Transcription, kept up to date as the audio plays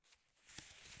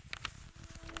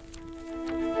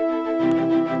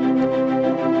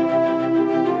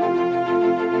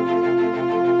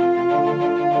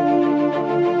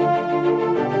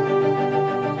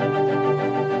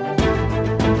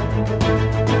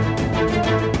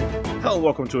Hello and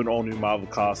welcome to an all-new Marvel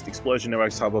cast, Explosion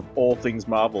Network's hub of all things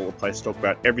Marvel, a place to talk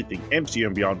about everything MCU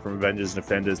and beyond, from Avengers and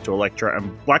Defenders to Elektra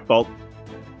and Black Bolt.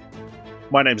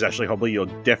 My name's Ashley Hobley, your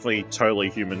definitely totally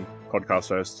human podcast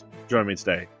host. Join me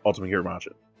today, Ultimate Hero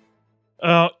Martian.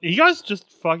 Are you guys just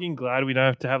fucking glad we don't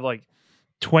have to have like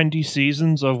 20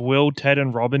 seasons of Will, Ted,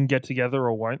 and Robin get together,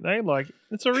 or won't they? Like,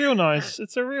 it's a real nice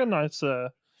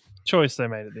choice they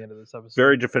made at the end of this episode.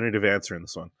 Very definitive answer in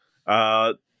this one.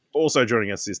 Also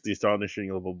joining us is the astonishing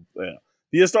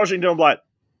Dylan Blight.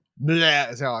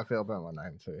 That's how I feel about my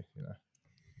name too. You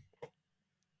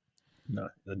know.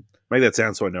 No, make that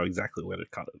sound so I know exactly where to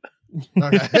cut it.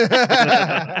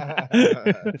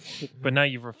 Okay. But now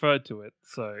you've referred to it,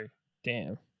 so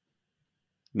damn.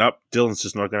 Nope, Dylan's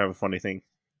just not going to have a funny thing.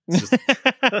 Just...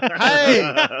 Hey!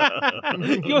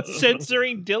 You're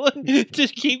censoring Dylan to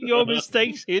keep your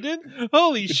mistakes hidden?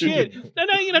 Holy shit. No, you're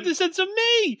going to have to censor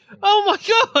me! Oh my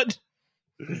god!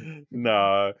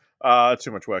 No,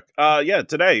 too much work.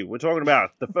 Today we're talking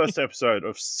about the first episode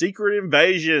of Secret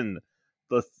Invasion,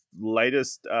 the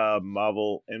latest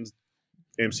Marvel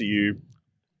MCU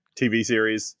TV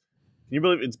series. Can you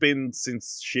believe it's been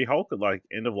since She-Hulk at like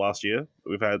end of last year?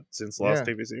 We've had since the last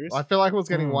TV series. I feel like it was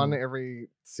getting one every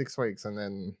 6 weeks, and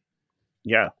then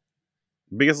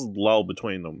biggest lull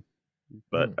between them.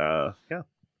 But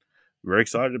very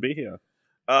excited to be here.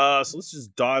 So let's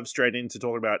just dive straight into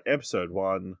talking about episode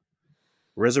 1,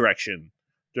 Resurrection,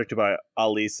 directed by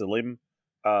Ali Selim,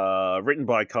 written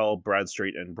by Carl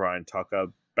Bradstreet and Brian Tucker,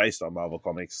 based on Marvel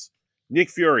Comics. Nick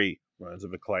Fury learns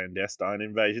of a clandestine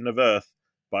invasion of Earth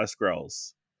by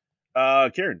Skrulls.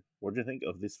 Kieran, what do you think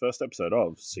of this first episode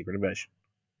of Secret Invasion?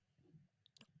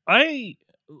 I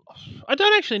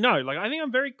don't actually know. Like, I think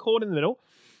I'm very caught in the middle.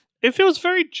 It feels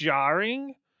very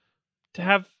jarring to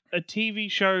have a TV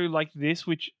show like this,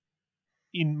 which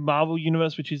in Marvel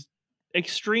Universe, which is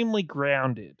extremely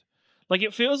grounded. Like,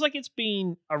 it feels like it's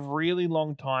been a really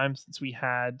long time since we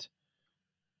had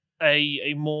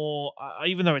a more,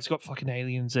 even though it's got fucking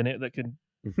aliens in it that can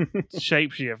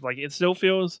shapeshift, like, it still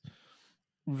feels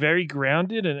very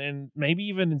grounded and maybe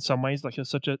even in some ways like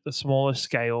such a smaller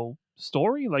scale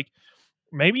story. Like,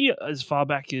 maybe as far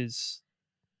back as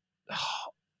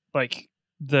like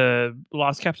the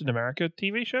last Captain America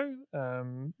TV show,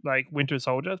 like Winter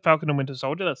Soldier, Falcon and Winter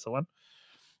Soldier, that's the one.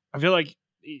 I feel like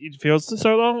it feels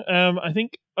so long. I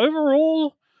think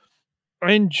overall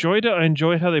I enjoyed it. I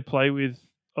enjoyed how they play with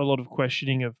a lot of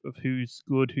questioning of who's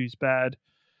good, who's bad.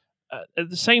 At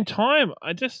the same time,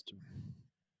 I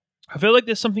feel like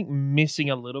there's something missing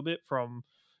a little bit from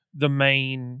the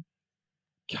main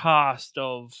cast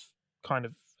of kind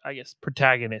of, I guess,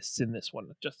 protagonists in this one,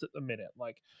 just at the minute.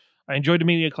 Like, I enjoyed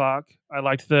Emilia Clarke. I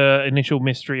liked the initial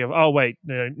mystery of,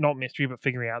 not mystery, but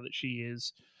figuring out that she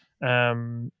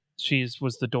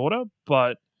was the daughter.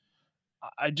 But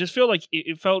I just feel like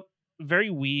it felt very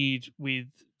weird with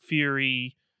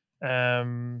Fury,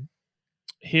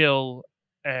 Hill,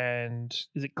 and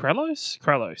is it Talos,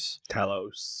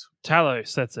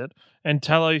 that's it. And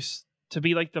Talos to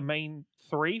be like the main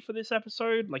three for this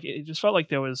episode. Like, it just felt like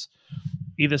there was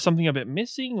either something a bit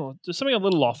missing or just something a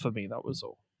little off for me. That was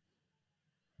all.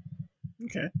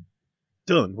 Okay.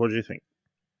 Dylan, what did you think?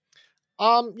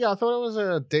 I thought it was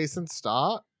a decent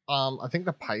start. I think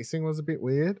the pacing was a bit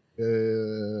weird.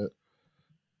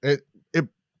 It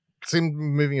seemed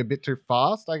moving a bit too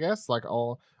fast, I guess. Like,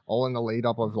 all in the lead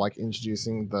up of like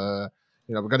introducing the,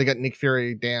 we've got to get Nick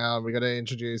Fury down. We got to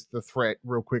introduce the threat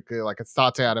real quickly. Like, it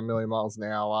starts out a million miles an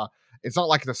hour. It's not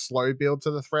like the slow build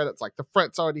to the threat. It's like the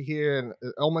threat's already here, and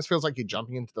it almost feels like you're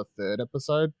jumping into the third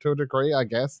episode to a degree, I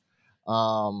guess.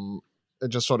 It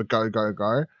just sort of go.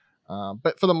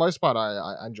 But for the most part,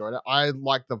 I enjoyed it. I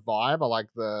like the vibe. I like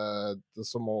the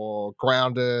some more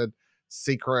grounded,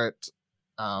 secret.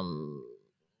 I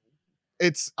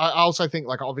also think,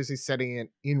 like, obviously setting it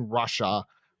in Russia,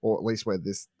 or at least where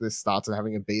this starts, and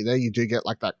having it be there, you do get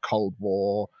like that Cold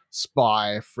War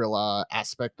spy thriller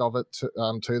aspect of it too,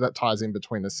 that ties in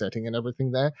between the setting and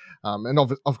everything there. And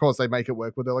of course they make it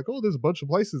work where they're like, oh, there's a bunch of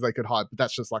places they could hide, but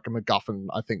that's just like a MacGuffin,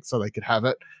 I think, so they could have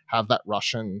that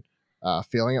Russian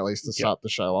feeling, at least to start the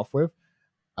show off with.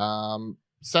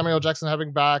 Samuel Jackson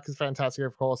having back is fantastic,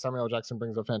 of course. Samuel Jackson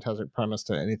brings a fantastic premise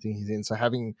to anything he's in, so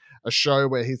having a show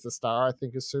where he's the star, I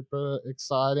think, is super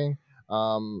exciting.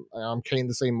 I'm keen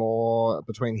to see more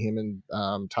between him and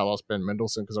Talos Ben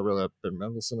Mendelsohn, because I really like Ben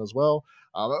Mendelsohn as well.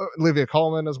 Olivia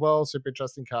Colman as well, super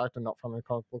interesting character, not from the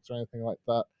comic books or anything like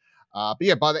that. But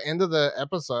yeah, by the end of the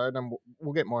episode, and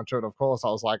we'll get more into it, of course, I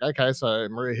was like, okay, so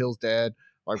Maria Hill's dead.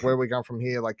 Like, where are we going from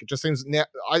here? Like, it just seems now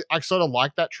I sort of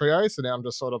like that trio, so now I'm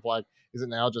just sort of like, is it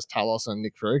now just Talos and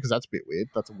Nick Fury? Because that's a bit weird.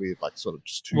 That's a weird, like, sort of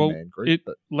just Well, two-man group. it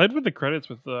But led with the credits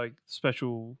with like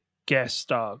special guest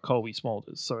star Colby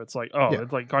Smulders, so it's like, oh, Yeah.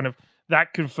 it's like kind of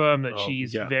that confirmed that Oh,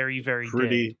 she's yeah. very, very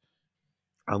Pretty.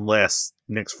 Unless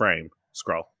next frame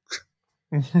scroll.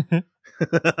 dead.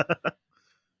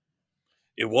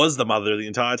 It was the mother the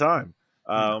entire time.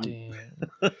 Damn.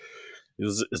 It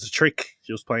was a trick.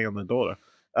 She was playing on the daughter.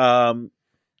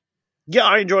 Yeah,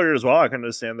 I enjoyed it as well. I can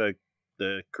understand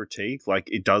the critique. Like,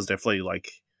 it does definitely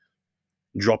like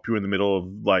drop you in the middle of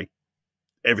like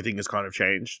everything has kind of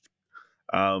changed.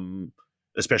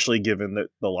 Especially given that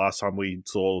the last time we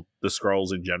saw the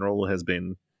Skrulls in general has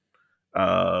been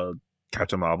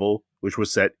Captain Marvel, which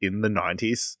was set in the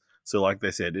 90s. So, like they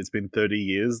said, it's been 30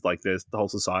 years. Like, the whole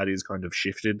society has kind of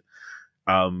shifted.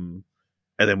 And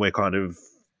then we're kind of...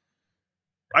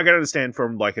 I can understand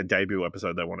from, like, a debut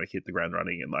episode they want to hit the ground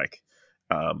running and, like,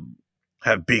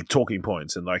 have big talking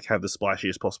points and, like, have the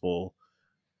splashiest possible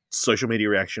social media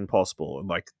reaction possible and,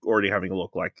 like, already having a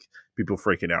look like people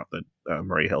freaking out that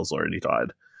Marie Hell's already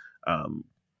died.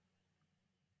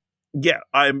 Yeah,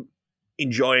 I'm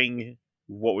enjoying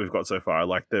what we've got so far. I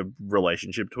like the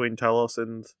relationship between Talos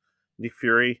and Nick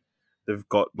Fury. They've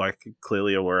got like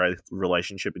clearly a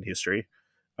relationship in history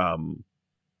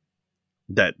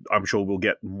that I'm sure we'll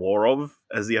get more of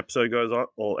as the episode goes on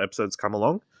or episodes come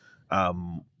along.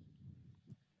 But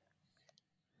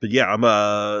yeah,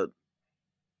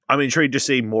 I'm intrigued to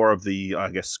see more of the, I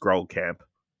guess, Skrull camp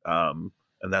and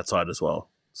that side as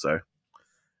well. So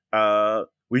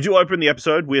we do open the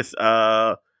episode with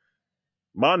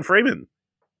Martin Freeman,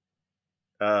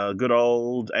 good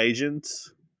old agent.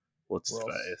 What's his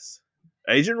face?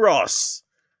 Agent Ross.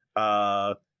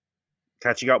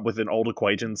 Catching up with an old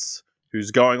acquaintance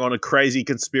who's going on a crazy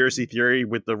conspiracy theory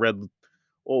with the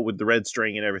red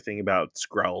string and everything about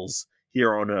Skrulls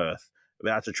here on Earth,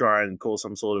 about to try and cause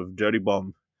some sort of dirty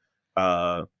bomb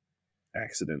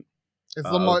accident. this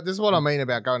is what I mean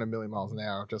about going a million miles an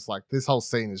hour. Just like this whole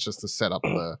scene is just to set up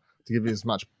to give you as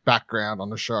much background on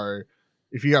the show.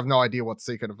 If you have no idea what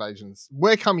Secret Invasions,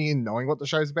 we're coming in knowing what the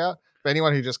show's about. For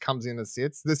anyone who just comes in and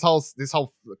sits, this whole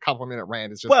couple of minute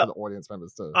rant is just for the audience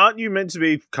members too. Aren't you meant to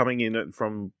be coming in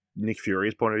from Nick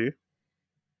Fury's point of view?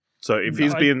 So if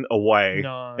he's been away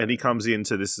and he comes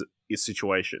into this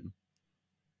situation,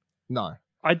 no,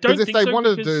 I don't. Because if they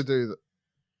wanted to do,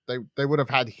 they would have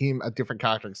had him a different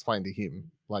character explained to him.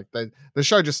 Like the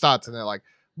show just starts and they're like,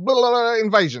 blah, blah, blah,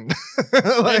 invasion.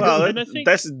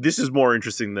 This is more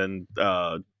interesting than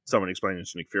someone explaining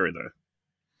to Nick Fury though.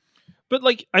 But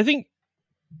like, I think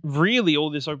really all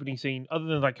this opening scene, other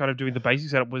than like kind of doing the basic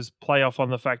setup, was play off on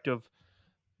the fact of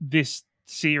this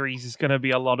series is going to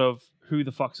be a lot of who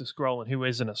the fuck's a Skrull and who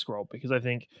isn't a Skrull, because I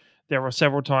think there were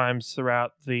several times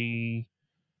throughout that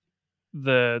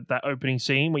opening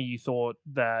scene where you thought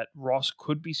that Ross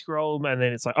could be Skrull, and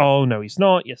then it's like, oh no, he's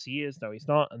not. Yes, he is. No, he's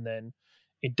not. And then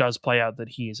it does play out that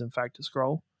he is in fact a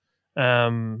Skrull,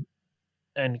 and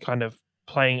kind of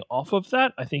playing off of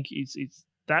that, I think it's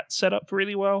that set up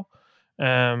really well.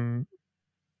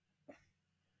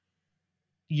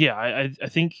 Yeah, I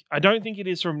don't think it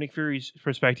is from Nick Fury's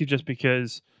perspective, just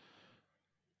because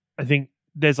I think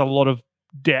there's a lot of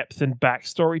depth and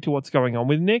backstory to what's going on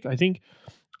with Nick. I think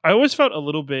I always felt a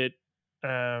little bit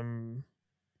jarred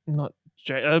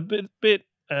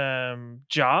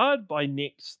by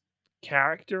Nick's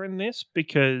character in this,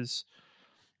 because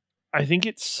I think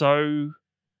it's so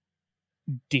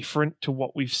different to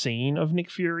what we've seen of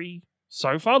Nick Fury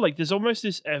so far. Like, there's almost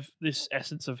this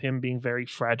essence of him being very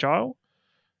fragile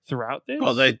throughout this.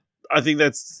 Oh, I think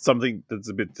that's something that's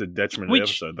a bit to detriment of the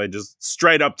episode. They just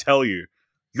straight up tell you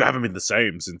haven't been the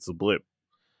same since the blip.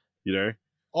 You know?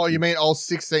 Oh, you mean all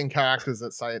 16 characters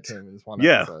that say it to him in this one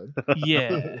episode?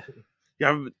 Yeah.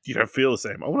 You don't feel the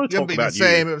same. I want to talk about you. You haven't been the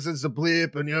same ever since the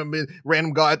blip, and you haven't been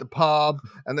random guy at the pub,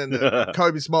 and then the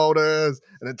Kobe Smulders,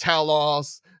 and then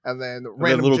Talos, and then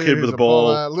random little kid with a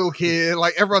ball. Little kid.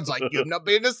 Like, everyone's like, you've not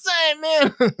been the same,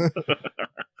 man.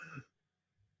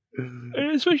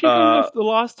 And especially because the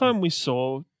last time we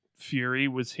saw Fury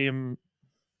was him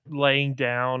laying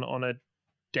down on a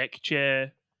deck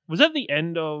chair. Was that the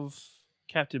end of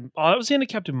Captain... Oh, that was the end of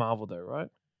Captain Marvel, though, right?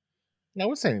 No,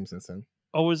 we've seen him since then.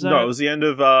 Oh, was that... No, it was the end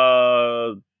of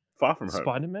Far From Home.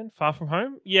 Spider-Man? Far From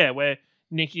Home? Yeah, where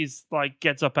Nick is, like,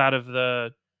 gets up out of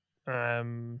the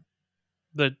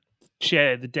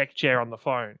chair, the deck chair on the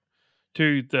phone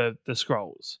to the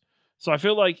Skrulls. So I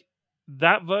feel like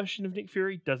that version of Nick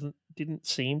Fury didn't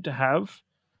seem to have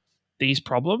these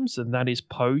problems, and that is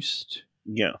post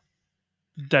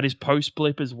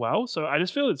blip as well. So I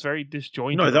just feel it's very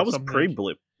disjointed. No, that was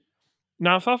pre-blip.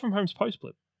 No, Far From Home's post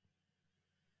blip.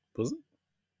 Was it?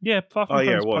 Yeah, Far From Oh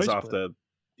yeah, Home's it was post-split. after.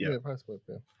 Yeah. post-split,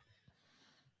 yeah.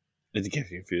 It's getting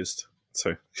confused.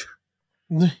 So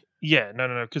Yeah,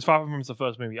 no, because Far From Home's the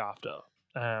first movie after.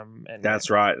 And that's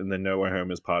right, and then No Way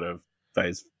Home is part of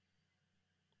Phase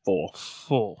 4.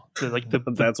 4. The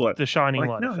That's what. the shining Like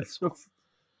light no, of Phase 4.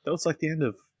 that was like the end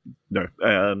of no.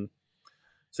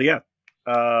 So yeah,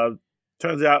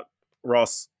 turns out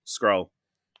Ross Skrull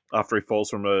after he falls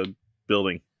from a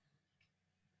building,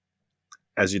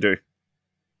 as you do.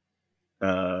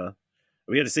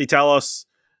 We get to see Talos.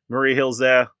 Maria Hill's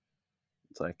there.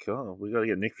 It's like, oh, we got to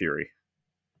get Nick Fury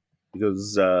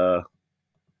because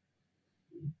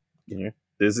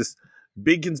there's this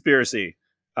big conspiracy.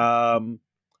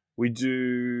 We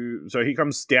do so. He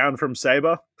comes down from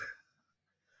Saber,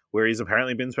 where he's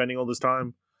apparently been spending all this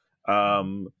time.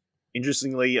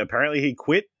 Interestingly, apparently he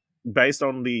quit based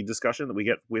on the discussion that we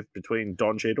get with between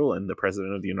Don Cheadle and the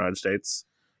President of the United States,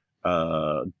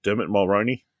 Dermot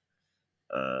Mulroney.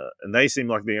 And they seem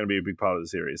like they're going to be a big part of the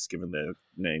series, given their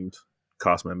named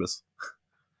cast members.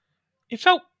 It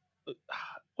felt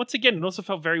once again. It also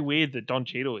felt very weird that Don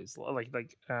Cheadle is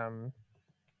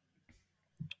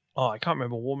I can't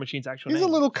remember War Machine's actual He's name.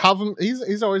 a little government.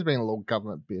 He's always been a little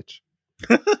government bitch.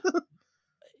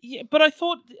 Yeah, but I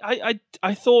thought I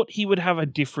thought he would have a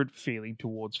different feeling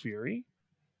towards Fury.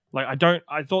 Like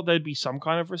I thought there'd be some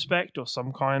kind of respect or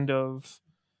some kind of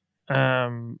I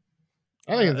don't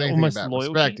think it's anything almost about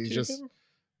loyalty respect. to him.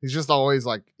 He's just always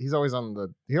like he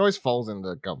always falls in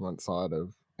the government side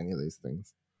of any of these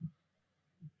things.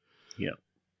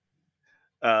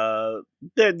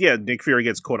 Then Nick Fury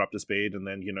gets caught up to speed, and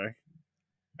then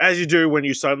as you do when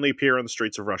you suddenly appear on the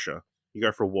streets of Russia, you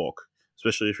go for a walk,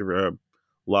 especially if you're a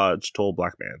large, tall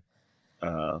black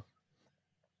man,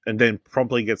 and then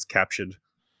promptly gets captured.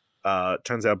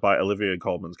 Turns out by Olivia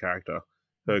Colman's character.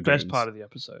 Her Best goons. part of the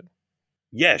episode.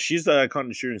 Yeah, she's kind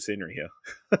of shooting scenery here.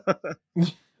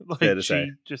 Fair to She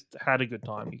say. just had a good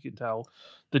time. You could tell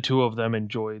the two of them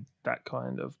enjoyed that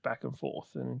kind of back and forth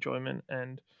and enjoyment.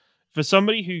 And for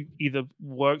somebody who either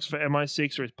works for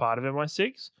MI6 or is part of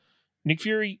MI6, Nick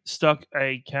Fury stuck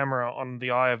a camera on the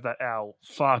eye of that owl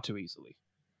far too easily.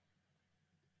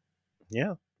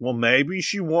 Yeah. Well, maybe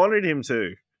she wanted him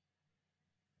to.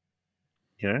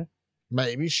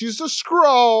 Maybe she's a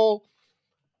Skrull.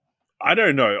 I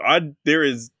don't know. There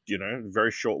is, a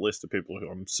very short list of people who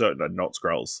I'm certain are not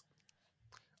Skrulls.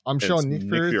 I'm sure It's Nick Nick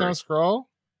Fury's Fury. not a Skrull.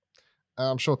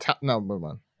 I'm sure. No, move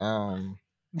on.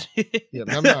 Yeah,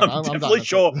 I'm no, I'm done. definitely That's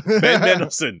sure it. Ben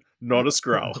Mendelsohn, not a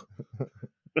Skrull.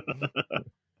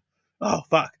 Oh,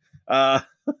 fuck. So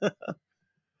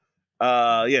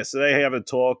they have a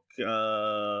talk.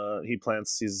 He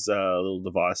plants his little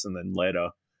device, and then later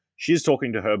she's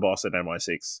talking to her boss at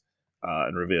MI6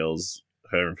 and reveals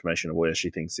her information of where she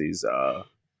thinks these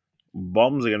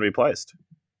bombs are going to be placed.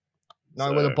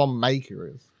 No, where the bomb maker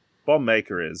is. Bomb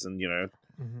maker is, and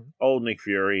Mhm. old Nick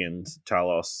Fury and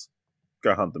Talos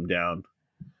go hunt them down.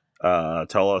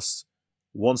 Talos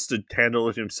wants to handle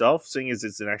it himself, seeing as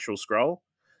it's an actual Skrull.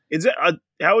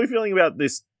 How are we feeling about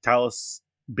this Talos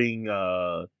being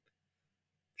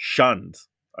shunned,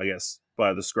 I guess,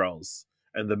 by the Skrulls?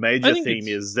 And the major theme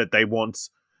is that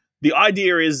the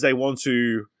idea is they want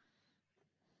to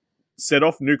set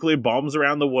off nuclear bombs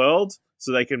around the world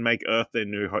so they can make Earth their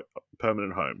new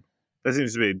permanent home. That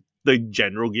seems to be the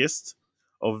general gist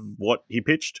of what he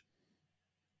pitched.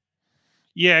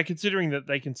 Yeah, considering that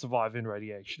they can survive in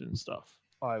radiation and stuff,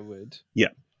 I would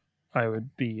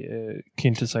be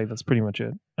keen to say that's pretty much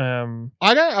it.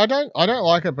 I don't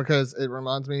like it because it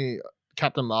reminds me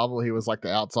Captain Marvel. He was like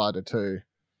the outsider too.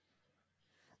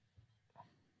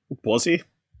 Was he?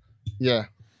 Yeah.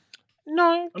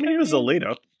 No, I mean, he was the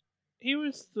leader. He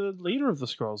was the leader of the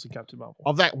Skrulls in Captain Marvel.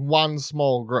 Of that one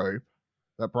small group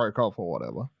that broke off or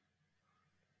whatever.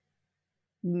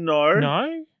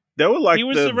 No, they were like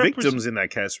was the the victims in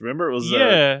that case. Remember, it was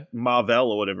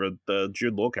Marvel or whatever. The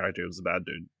Jude Law character was a bad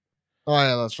dude. Oh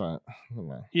yeah, that's right.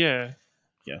 Oh, yeah.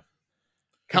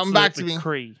 Come It's back the to me.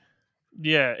 Kree.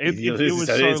 Yeah, it was It's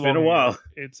so been a long while. ago.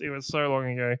 It was so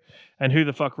long ago. And who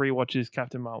the fuck rewatches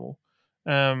Captain Marvel?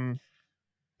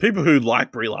 People who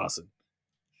like Brie Larson.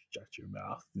 Shut your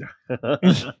mouth.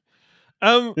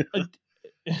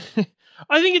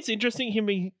 I think it's interesting him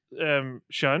being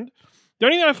shunned. The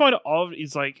only thing I find odd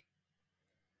is like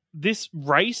this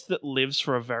race that lives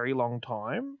for a very long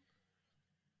time.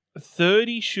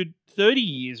 30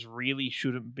 years really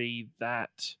shouldn't be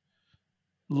that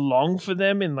long for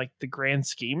them in like the grand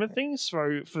scheme of things.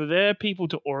 So for their people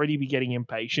to already be getting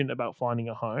impatient about finding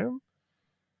a home,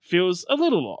 feels a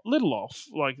little off.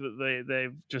 Like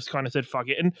they've just kind of said fuck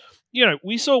it. And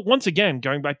we saw once again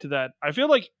going back to that. I feel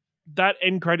like that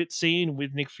end credit scene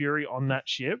with Nick Fury on that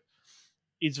ship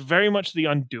is very much the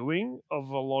undoing of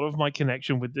a lot of my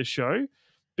connection with this show,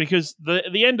 because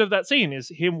the end of that scene is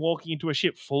him walking into a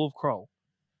ship full of Krull,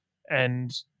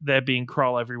 and there being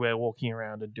Krull everywhere, walking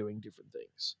around and doing different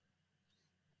things.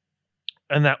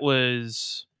 And that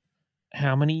was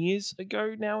how many years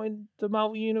ago now in the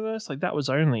Marvel Universe? Like, that was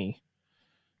only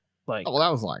like... Oh, well,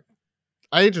 that was like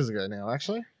ages ago now,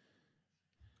 actually.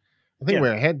 I think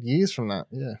we're ahead years from that,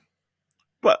 yeah.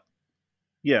 But,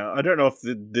 yeah, I don't know if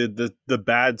the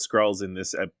bad Skrulls in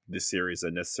this series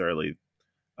are necessarily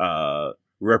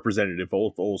representative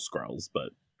of all Skrulls,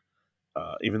 but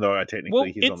even though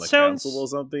technically he's on the council or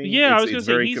something, yeah, I was going to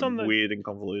say very he's on the weird and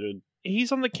convoluted.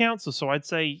 He's on the council, so I'd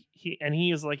say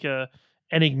he is like a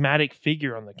enigmatic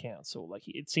figure on the council. Like,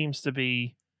 it seems to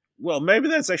be. Well, maybe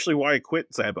that's actually why he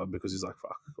quit Saber, because he's like,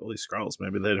 fuck, all these Skrulls,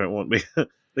 maybe they don't want me. They're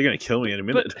going to kill me in a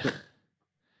minute. But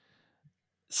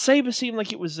Saber seemed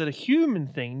like it was a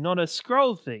human thing, not a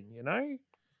Skrull thing,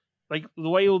 Like, the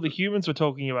way all the humans were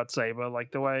talking about Saber,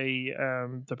 like the way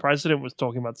the president was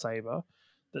talking about Saber,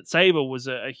 that Saber was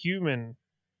a human-led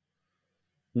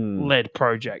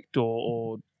project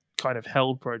or kind of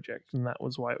held project, and that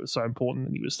was why it was so important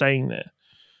that he was staying there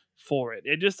for it.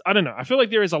 It just, I don't know. I feel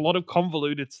like there is a lot of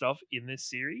convoluted stuff in this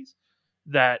series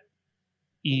that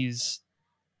is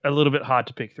a little bit hard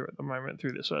to pick through at the moment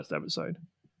through this first episode.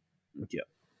 Yeah.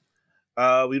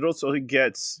 We'd also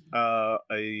get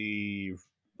Skrull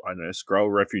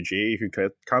refugee who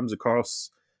comes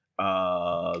across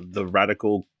the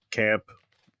radical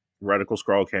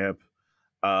Skrull camp,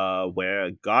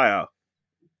 where Gaia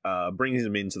brings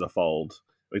him into the fold.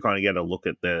 We kind of get a look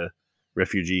at the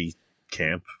refugee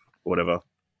camp, or whatever.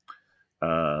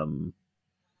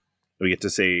 We get to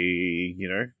see,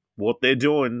 what they're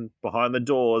doing behind the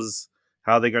doors,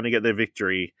 how they're going to get their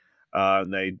victory.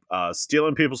 And they are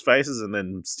stealing people's faces and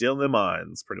then stealing their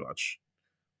minds, pretty much,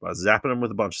 by zapping them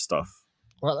with a bunch of stuff.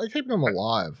 Well, they keep them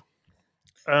alive.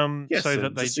 Yes, so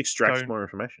that they just extract more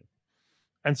information.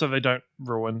 And so they don't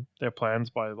ruin their plans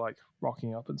by, like,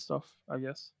 rocking up and stuff, I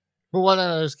guess. Well, why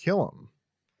don't I just kill them?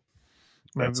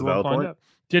 Maybe That's a we'll valid find point. out.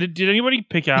 Did anybody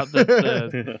pick out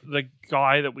the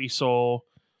guy that we saw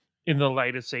in the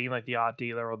later scene, like the art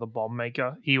dealer or the bomb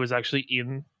maker? He was actually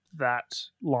in that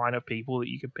line of people that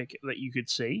you could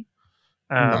see.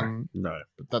 No.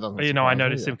 But that doesn't. I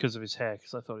noticed him because of his hair,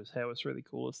 because I thought his hair was really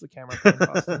cool as the camera came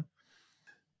past him.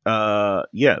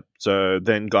 Yeah. So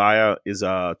then Gaia is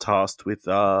tasked with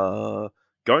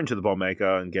going to the bomb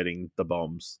maker and getting the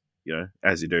bombs.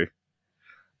 As you do.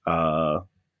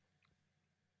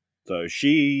 So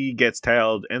she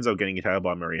ends up getting tailed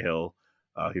by Maria Hill,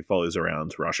 who follows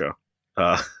around Russia.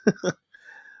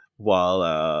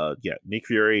 While Nick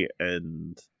Fury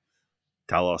and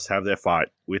Talos have their fight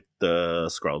with the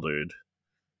Skrull dude.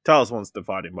 Talos wants to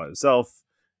fight him by himself.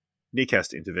 Nick has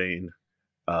to intervene.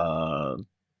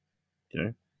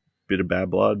 Bit of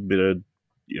bad blood, bit of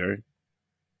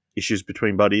issues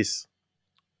between buddies.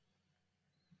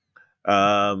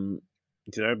 Then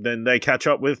they catch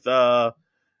up with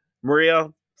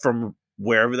Maria from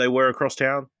wherever they were across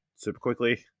town super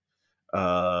quickly,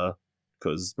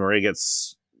 because Maria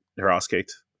gets her ass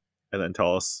kicked, and then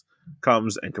Talos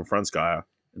comes and confronts Gaia,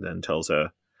 and then tells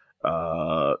her,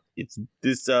 "It's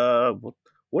this.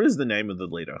 What is the name of the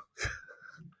leader?"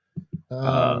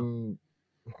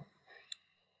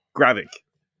 Gravik.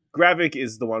 Gravik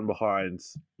is the one behind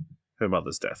her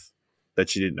mother's death that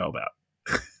she didn't know about.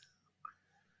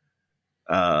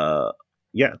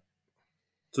 Yeah.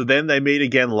 So then they meet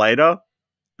again later.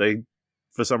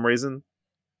 For some reason,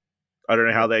 I don't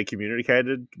know how they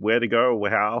communicated where to go or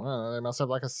how. They must have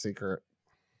like a secret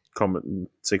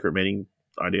meeting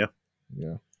idea.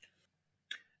 Yeah.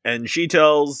 And she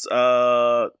tells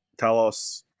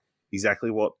Talos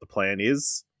exactly what the plan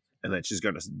is, and then she's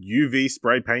going to UV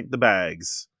spray paint the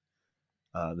bags.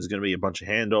 There's going to be a bunch of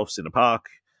handoffs in a park.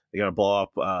 They're going to blow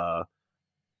up a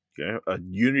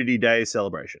Unity Day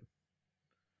celebration.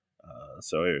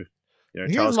 Here's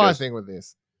Talos my goes, thing with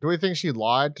this. Do we think she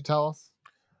lied to Talos?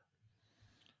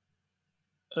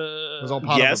 It was all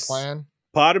part of the plan?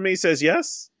 Part of me says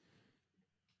yes.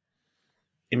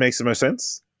 It makes the most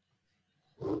sense.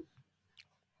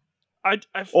 I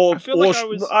feel like I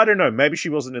was... I don't know. Maybe she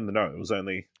wasn't in the know. It was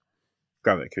only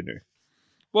Gravik who knew.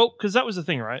 Well, because that was the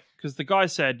thing, right? Because the guy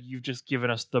said, "You've just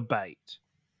given us the bait,"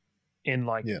 in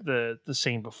the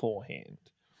scene beforehand,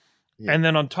 and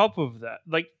then on top of that,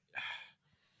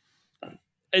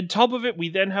 on top of it, we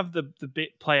then have the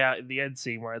bit play out in the end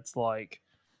scene where it's like,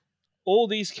 all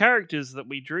these characters that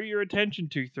we drew your attention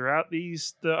to throughout the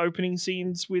opening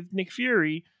scenes with Nick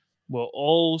Fury were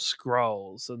all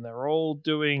Skrulls, and they're all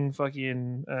doing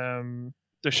fucking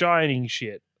the Shining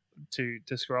shit to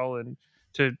Skrull and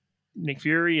to Nick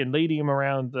Fury, and leading him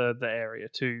around the area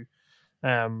to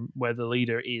where the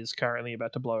leader is currently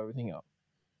about to blow everything up.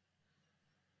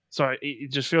 So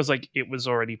it just feels like it was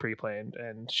already pre-planned,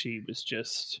 and she was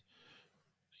just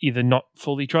either not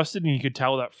fully trusted, and you could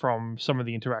tell that from some of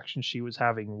the interactions she was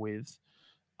having with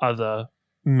other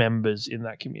members in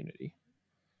that community.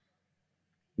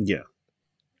 Yeah.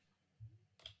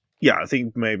 Yeah, I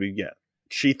think maybe,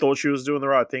 she thought she was doing the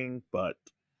right thing, but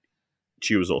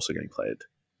she was also getting played.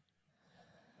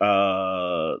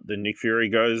 Then Nick Fury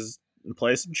goes and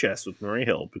plays some chess with Maria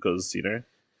Hill because,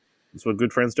 that's what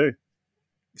good friends do.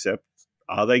 Except,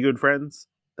 are they good friends?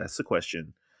 That's the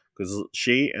question. Because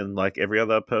she and like every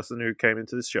other person who came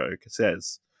into this show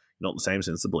says, not the same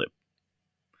since the blip.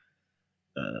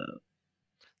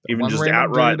 Even just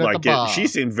outright, like, she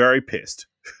seemed very pissed.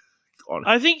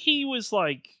 I think he was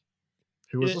like,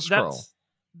 who was the Skrull?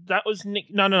 That was Nick.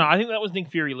 No. I think that was Nick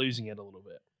Fury losing it a little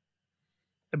bit,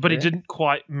 but it didn't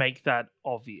quite make that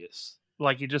obvious.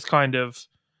 Like, it just kind of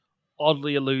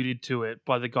oddly alluded to it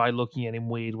by the guy looking at him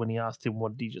weird when he asked him,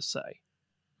 "What did he just say?"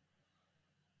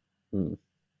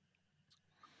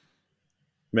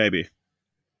 Maybe.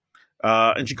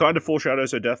 And she kind of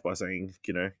foreshadows her death by saying,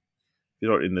 if you're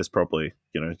not in this properly,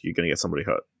 you're going to get somebody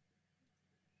hurt.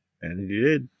 And he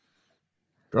did.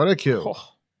 Got a kill.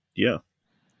 Oh. Yeah.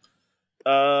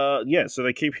 So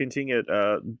they keep hinting at,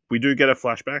 we do get a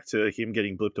flashback to him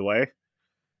getting blipped away.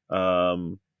 How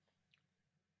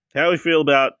do we feel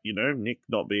about, Nick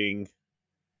not being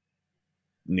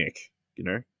Nick?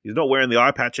 He's not wearing the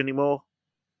eye patch anymore.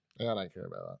 Yeah, I don't care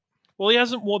about that. Well, he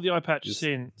hasn't worn the eye patch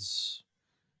since.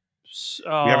 We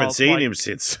haven't seen him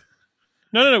since.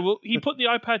 No. Well, he put the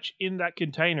eye patch in that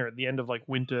container at the end of like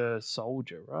Winter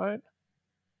Soldier, right?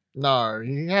 No,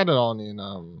 he had it on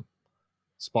in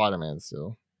Spider-Man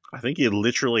still. I think he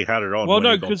literally had it on. Well,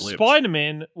 no, because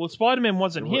Spider-Man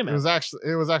wasn't him. It was actually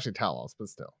Talos, but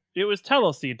still, it was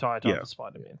Talos the entire time for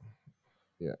Spider-Man.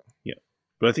 Yeah.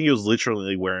 But I think he was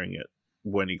literally wearing it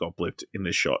when he got blipped in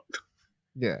this shot.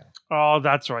 Yeah. Oh,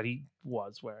 that's right. He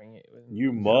was wearing it.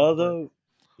 You mother.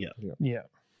 Yeah. Do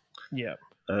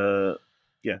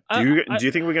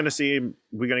you think we're going to see him?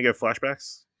 We're going to get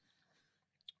flashbacks?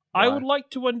 I would like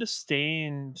to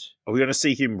understand. Are we going to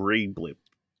see him re-blip?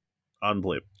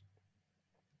 Unblip?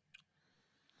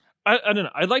 I don't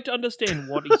know. I'd like to understand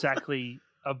what exactly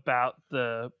about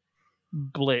the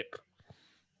blip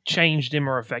changed him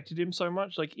or affected him so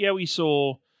much. Like, we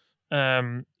saw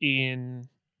in...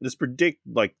 Let's predict,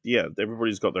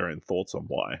 everybody's got their own thoughts on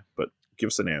why, but give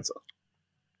us an answer.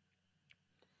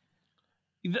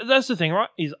 That's the thing, right?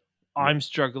 I'm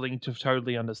struggling to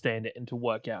totally understand it and to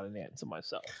work out an answer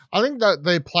myself. I think that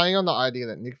they're playing on the idea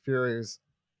that Nick Fury has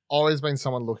always been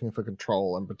someone looking for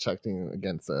control and protecting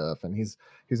against the Earth, and his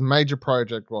major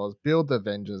project was build the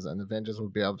Avengers, and the Avengers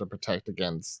would be able to protect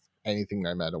against anything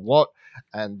no matter what,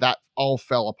 and that all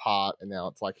fell apart, and now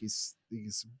it's like he's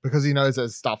because he knows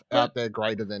there's stuff out there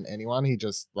greater than anyone, he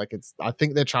just I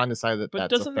think they're trying to say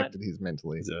that's affected his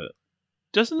mentally.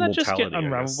 Doesn't that just get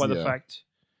unraveled by the fact?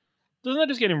 Doesn't that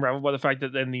just get unraveled by the fact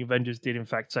that then the Avengers did in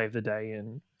fact save the day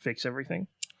and fix everything?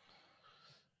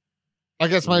 I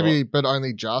guess maybe, but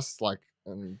only just At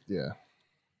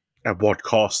what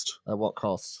cost? At what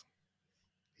cost?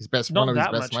 One of his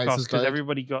best mates because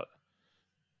everybody got.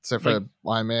 Except for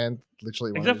Iron Man,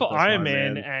 literally. Except for Iron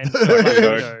Man and Black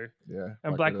Widow. Yeah.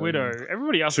 And Black Widow.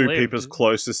 Everybody else Two people's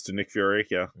closest to Nick Fury,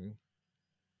 yeah.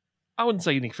 I wouldn't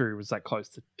say Nick Fury was that close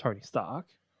to Tony Stark.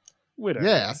 Widow.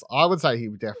 Yes, I would say he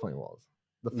definitely was.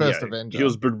 The first Avenger.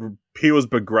 He was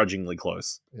begrudgingly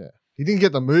close. Yeah. He didn't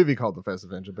get the movie called The First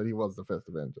Avenger, but he was the first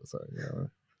Avenger, so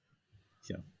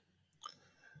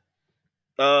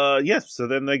Yeah. So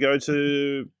then they go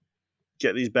to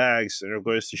get these bags, and it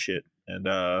goes to shit. And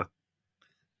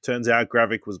turns out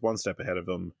Gravik was one step ahead of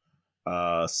them.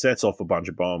 Sets off a bunch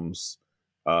of bombs,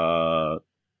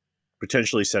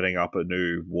 potentially setting up a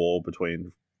new war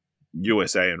between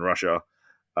USA and Russia,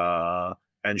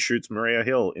 and shoots Maria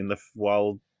Hill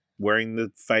while wearing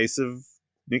the face of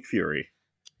Nick Fury.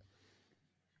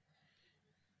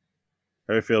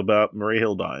 How do you feel about Maria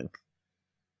Hill dying?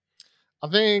 I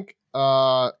think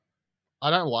I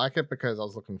don't like it because I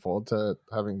was looking forward to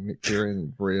having Nick Fury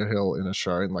and Maria Hill in a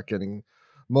show and getting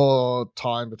more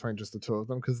time between just the two of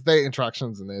them, because their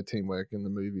interactions and their teamwork in the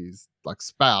movies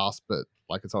sparse, but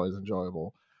it's always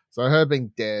enjoyable. So her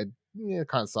being dead,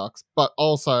 kind of sucks. But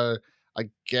also, I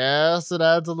guess it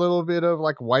adds a little bit of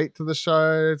like weight to the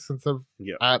show since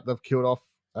they've killed off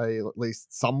at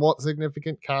least somewhat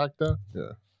significant character.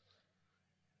 Yeah.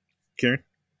 Kieran?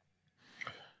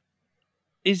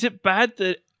 Is it bad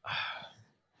that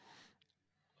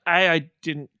I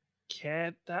didn't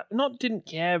care that not didn't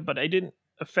care, but it didn't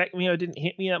affect me or didn't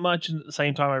hit me that much, and at the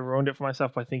same time I ruined it for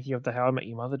myself by thinking of the How I Met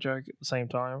Your Mother joke at the same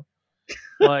time.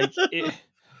 Like it,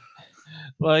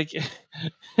 like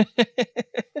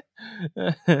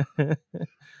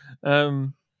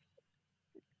um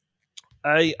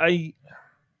I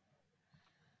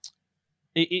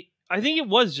I think it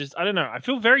was just, I don't know, I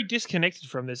feel very disconnected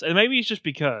from this, and maybe it's just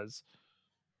because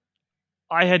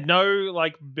I had no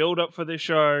like build up for this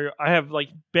show. I have like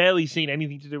barely seen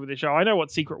anything to do with the show. I know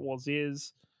what Secret Wars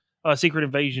is, Secret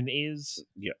Invasion is,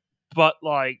 Yeah. but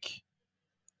like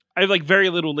I have like very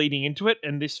little leading into it,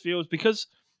 and this feels, because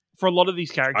for a lot of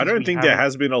these characters, I don't think there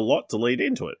has been a lot to lead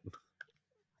into it.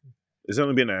 There's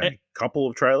only been a couple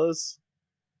of trailers.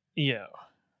 Yeah,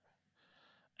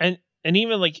 and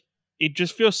even like it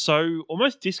just feels so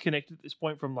almost disconnected at this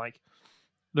point from like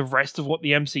the rest of what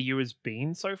the MCU has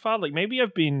been so far. Like maybe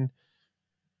I've been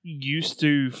used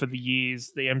to for the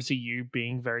years the MCU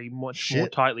being very much more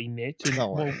tightly knit. And,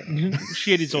 well,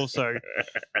 shit is also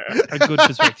a good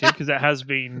perspective because it has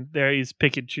been, there is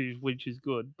pick and choose which is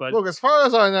good. But look, as far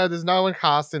as I know, there's no one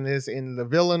cast in this in the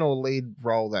villain or lead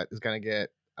role that is going to get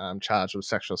charged with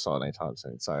sexual assault anytime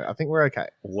soon. So I think we're okay.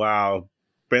 Wow,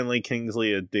 Bentley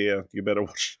Kingsley, a dear. You better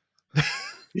watch.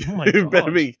 Oh my You God.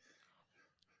 better be,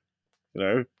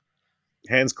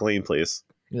 hands clean, please.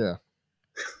 Yeah.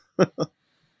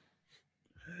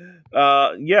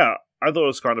 Yeah, I thought it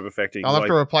was kind of affecting. I'll have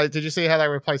to replace. Did you see how they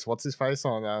replaced what's his face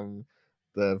on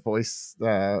the voice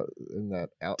in that?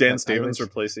 Dan Stevens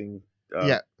replacing.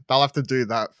 Yeah, they'll have to do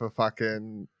that for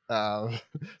fucking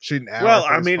shooting arrow. Well,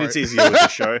 I mean, it's easier with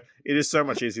this show. It is so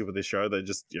much easier with this show. They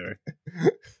just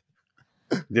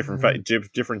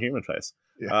different human face.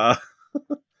 Yeah.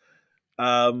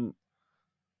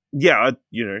 Yeah,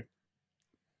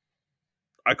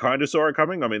 I kind of saw it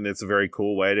coming. I mean, it's a very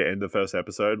cool way to end the first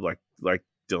episode. Like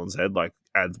Dylan said, like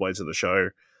adds weight to the show.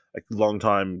 Like long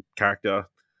time character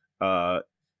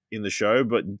in the show,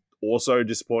 but also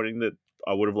disappointing that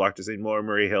I would have liked to see more of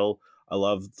Marie Hill. I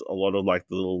loved a lot of like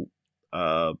the little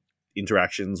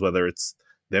interactions, whether it's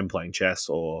them playing chess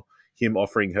or him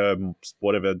offering her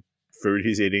whatever food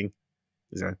he's eating.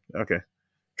 He's like, okay,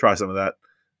 try some of that.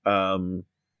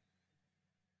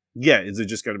 Yeah, is it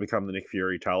just going to become the Nick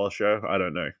Fury Talos show? I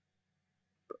don't know.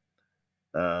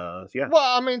 Yeah.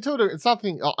 Well, I mean, it's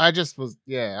something. I just was,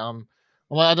 well,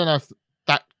 I don't know if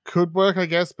that could work, I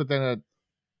guess, but then it,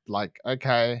 like,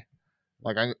 okay,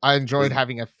 like I enjoyed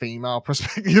having a female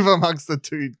perspective amongst the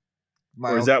two.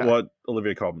 Or is that what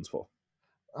Olivia Colman's for?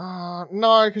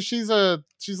 No, because she's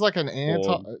like an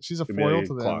she's a foil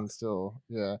to them still.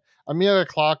 Yeah, Amelia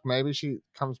Clark. Maybe she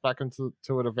comes back into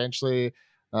it eventually.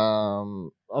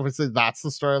 Obviously that's the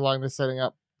storyline they're setting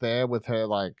up there with her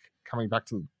like coming back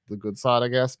to the good side, I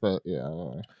guess. But yeah, I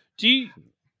don't know. Do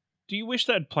you wish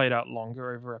that had played out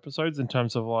longer over episodes in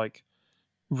terms of like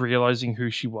realizing who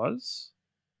she was?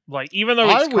 Like, even though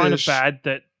it's kind of bad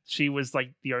that she was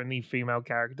like the only female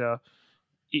character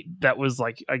that was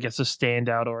like, I guess, a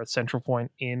standout or a central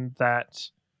point in that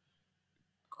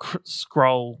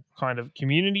Skrull kind of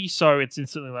community, so it's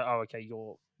instantly like, oh, okay,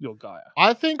 you're Gaia.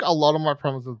 I think a lot of my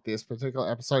problems with this particular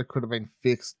episode could have been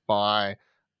fixed by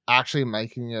actually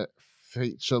making it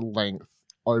feature length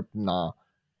opener,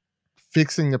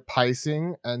 fixing the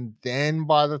pacing, and then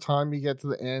by the time you get to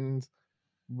the end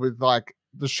with like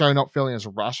the show not feeling as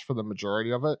rushed for the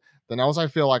majority of it, then I also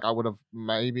feel like I would have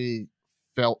maybe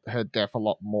felt her death a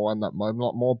lot more in that moment, a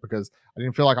lot more, because I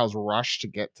didn't feel like I was rushed to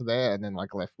get to there and then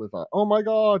like left with a, oh my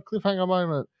God, cliffhanger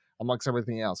moment amongst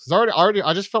everything else. Because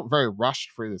I just felt very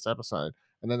rushed through this episode.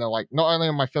 And then they're like, not only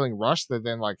am I feeling rushed, they're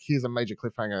then like, here's a major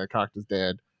cliffhanger, the character's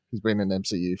dead, who's been in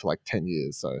MCU for like 10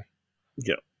 years. So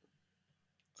yeah.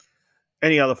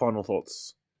 Any other final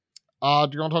thoughts? Do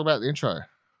you want to talk about the intro?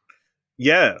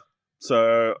 Yeah.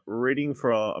 So I'm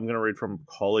going to read from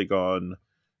Polygon.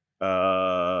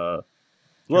 The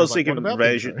World of Secret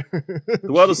Invasion.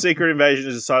 The World of Secret Invasion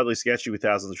is decidedly sketchy with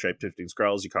thousands of shape-shifting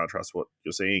Skrulls. You can't trust what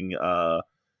you're seeing.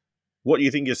 What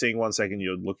you think you're seeing one second,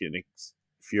 you're looking at Nick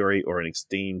Fury or an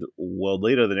esteemed world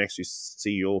leader. The next, you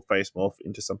see your face morph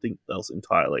into something else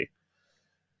entirely.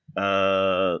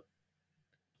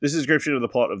 This is a description of the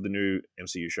plot of the new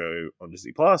MCU show on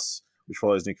Disney Plus, which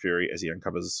follows Nick Fury as he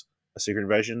uncovers a secret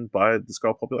invasion by the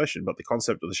Skrull population. But the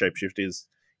concept of the shapeshift is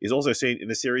also seen in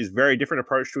the series' very different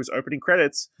approach to its opening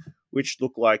credits, which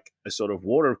look like a sort of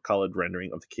watercolored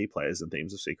rendering of the key players and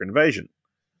themes of Secret Invasion.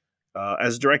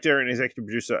 As director and executive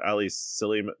producer Ali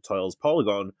Salim tells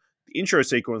Polygon, the intro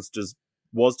sequence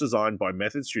was designed by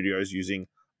Method Studios using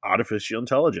artificial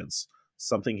intelligence,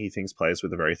 something he thinks plays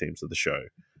with the very themes of the show.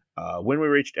 When we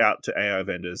reached out to AI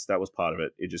vendors, that was part of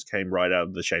it. It just came right out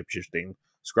of the shape-shifting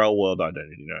Skrull world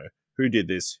identity. Who did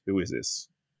this? Who is this?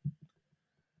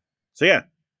 So yeah,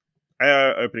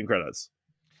 AI opening credits.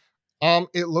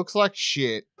 It looks like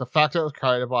shit. The fact it was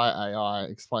created by AI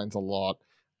explains a lot.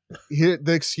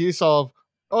 The excuse of,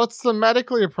 oh, it's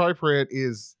thematically appropriate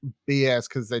is BS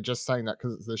because they're just saying that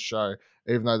because it's this show,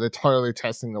 even though they're totally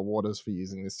testing the waters for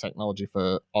using this technology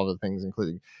for other things,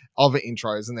 including other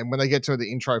intros. And then when they get to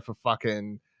the intro for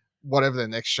fucking whatever the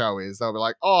next show is, they'll be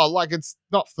like, oh, like it's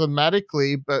not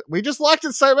thematically, but we just liked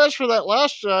it so much for that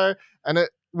last show. And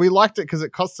we liked it because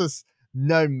it cost us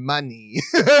no money.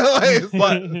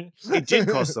 But it did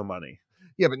cost some money.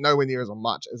 Yeah, but nowhere near as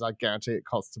much as I guarantee it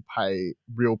costs to pay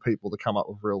real people to come up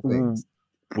with real things.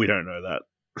 We don't know that.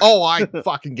 Oh, I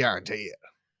fucking guarantee it.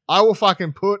 I will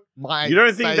fucking put my. You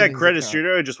don't think that Credit account.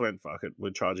 Studio just went, fuck it,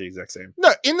 we'll charge the exact same?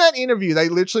 No, in that interview, they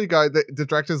literally go, the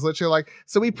director's literally like,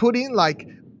 so we put in like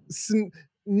some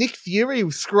Nick Fury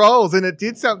scrolls and it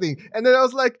did something. And then I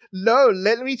was like, no,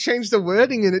 let me change the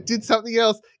wording and it did something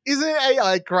else. Isn't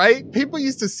AI great? People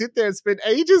used to sit there and spend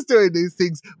ages doing these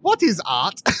things. What is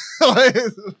art? Oh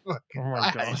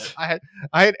my god.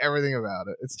 I hate everything about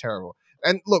it. It's terrible.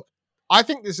 And look, I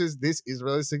think this is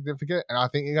really significant, and I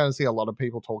think you're going to see a lot of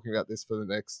people talking about this for the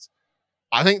next.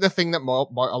 I think the thing that a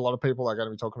lot of people are going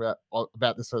to be talking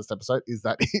about this first episode is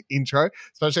that intro,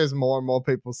 especially as more and more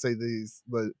people see the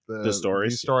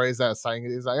stories that are saying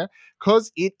it is AI,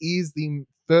 because it is the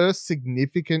first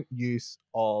significant use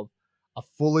of a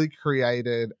fully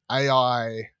created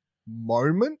AI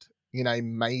moment in a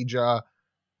major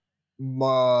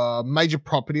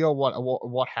property or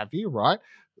what have you, right?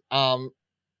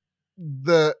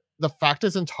 The fact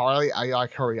it's entirely AI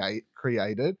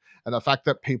created, and the fact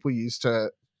that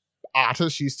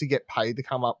artists used to get paid to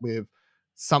come up with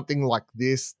something like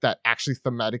this that actually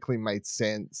thematically made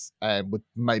sense and would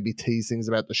maybe tease things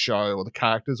about the show or the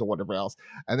characters or whatever else,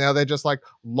 and now they're just like,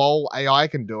 lol, AI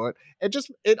can do it.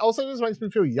 It also just makes me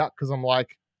feel yuck because I'm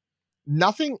like,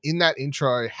 nothing in that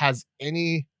intro has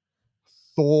any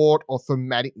thought or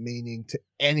thematic meaning to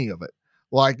any of it.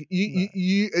 Like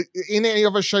you in any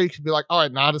other show, you could be like, all right,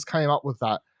 an artist came up with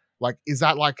that. Like, is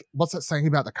that like, what's that saying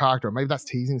about the character? Maybe that's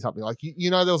teasing something. Like,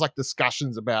 there was like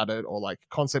discussions about it or like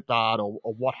concept art or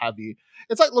what have you.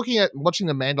 It's like watching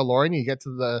The Mandalorian. You get to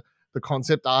the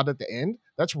concept art at the end.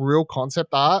 That's real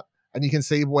concept art. And you can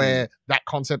see where that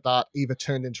concept art either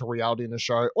turned into reality in the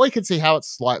show, or you can see how it's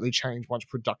slightly changed once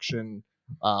production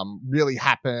really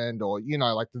happened, or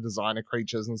like the designer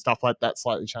creatures and stuff like that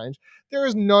slightly changed. There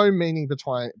is no meaning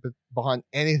behind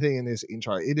anything in this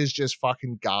intro. It is just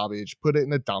fucking garbage. Put it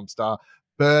in a dumpster,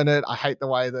 burn it. I hate the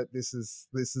way that this is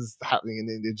happening in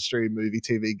the industry, movie,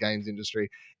 TV, games industry.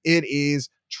 It is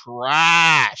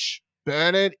trash.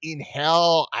 Burn it in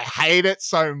hell. I hate it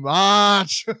so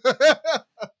much.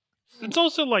 It's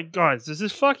also like, guys, this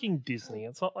is fucking Disney.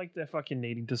 It's not like they're fucking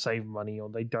needing to save money or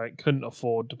they couldn't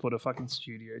afford to put a fucking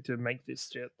studio to make this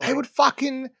shit. They would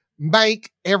fucking make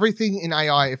everything in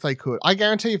AI if they could. I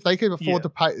guarantee if they could afford to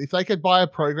pay, if they could buy a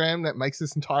program that makes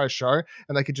this entire show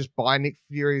and they could just buy Nick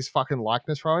Fury's fucking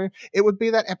likeness from him, it would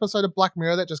be that episode of Black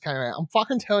Mirror that just came out. I'm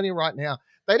fucking telling you right now.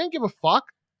 They didn't give a fuck.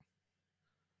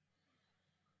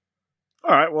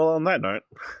 All right, well, on that note.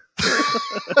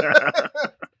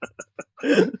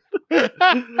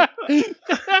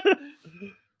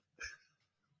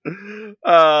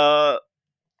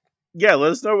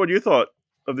 Let us know what you thought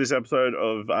of this episode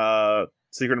of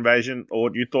Secret Invasion, or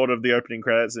what you thought of the opening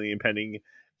credits and the impending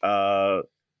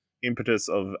impetus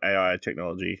of AI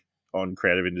technology on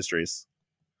creative industries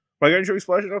by going to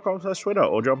explosion.com/Twitter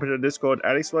or jump into Discord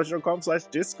at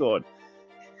explosion.com/Discord.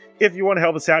 If you want to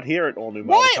help us out here at All New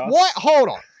Marvelcast. What? Hold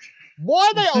on.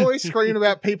 Why are they always screaming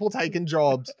about people taking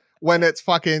jobs when it's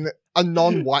fucking a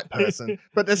non-white person?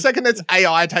 But the second it's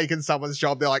AI taking someone's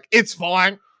job, they're like, it's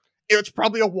fine. It's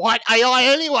probably a white AI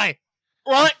anyway.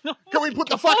 Right? Can we put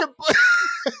the fucking... What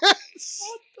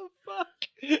the fuck?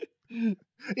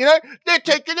 They're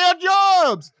taking our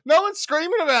jobs. No one's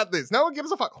screaming about this. No one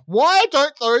gives a fuck. Why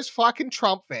don't those fucking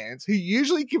Trump fans who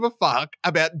usually give a fuck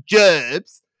about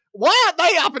jobs, why aren't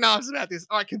they up in arms about this?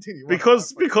 All right, continue.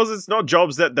 Because it's not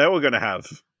jobs that they were going to have.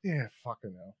 Yeah,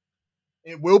 fucking hell.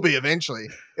 It will be eventually.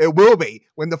 It will be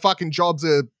when the fucking jobs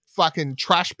are fucking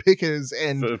trash pickers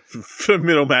and for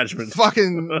middle management.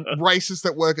 fucking racists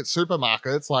that work at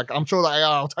supermarkets. Like, I'm sure the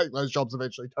AI will take those jobs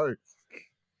eventually too.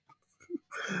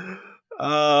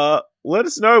 Let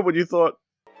us know what you thought.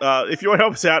 If you want to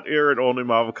help us out here at All New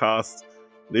Marvel Cast,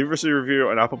 leave us a review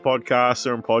on Apple Podcasts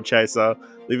or on Podchaser.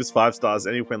 Leave us 5 stars.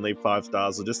 Anyone leave 5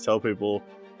 stars, or just tell people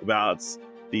about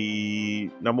the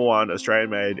 #1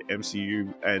 Australian-made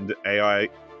MCU and AI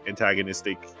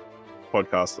antagonistic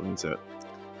podcast on the internet.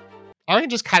 I can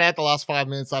just cut out the last 5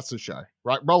 minutes. That's the show,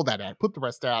 right? Roll that out. Put the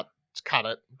rest out. Just cut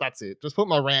it. That's it. Just put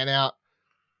my rant out.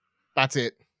 That's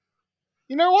it.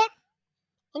 You know what?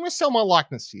 I'm gonna sell my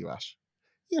likeness to you, Ash.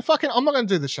 I'm not going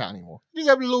to do the show anymore. Just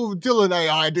have a little Dylan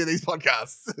AI do these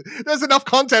podcasts. There's enough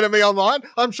content of me online.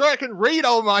 I'm sure I can read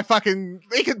all my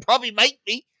he can probably make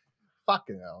me.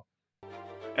 Fucking hell.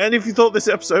 And if you thought this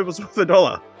episode was worth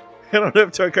 $1, head on over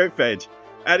to our code page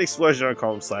at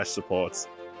explosion.com/supports.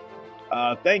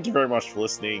 Thank you very much for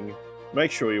listening.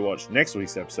 Make sure you watch next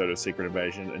week's episode of Secret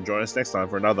Invasion and join us next time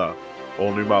for another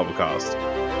all new Marvel cast.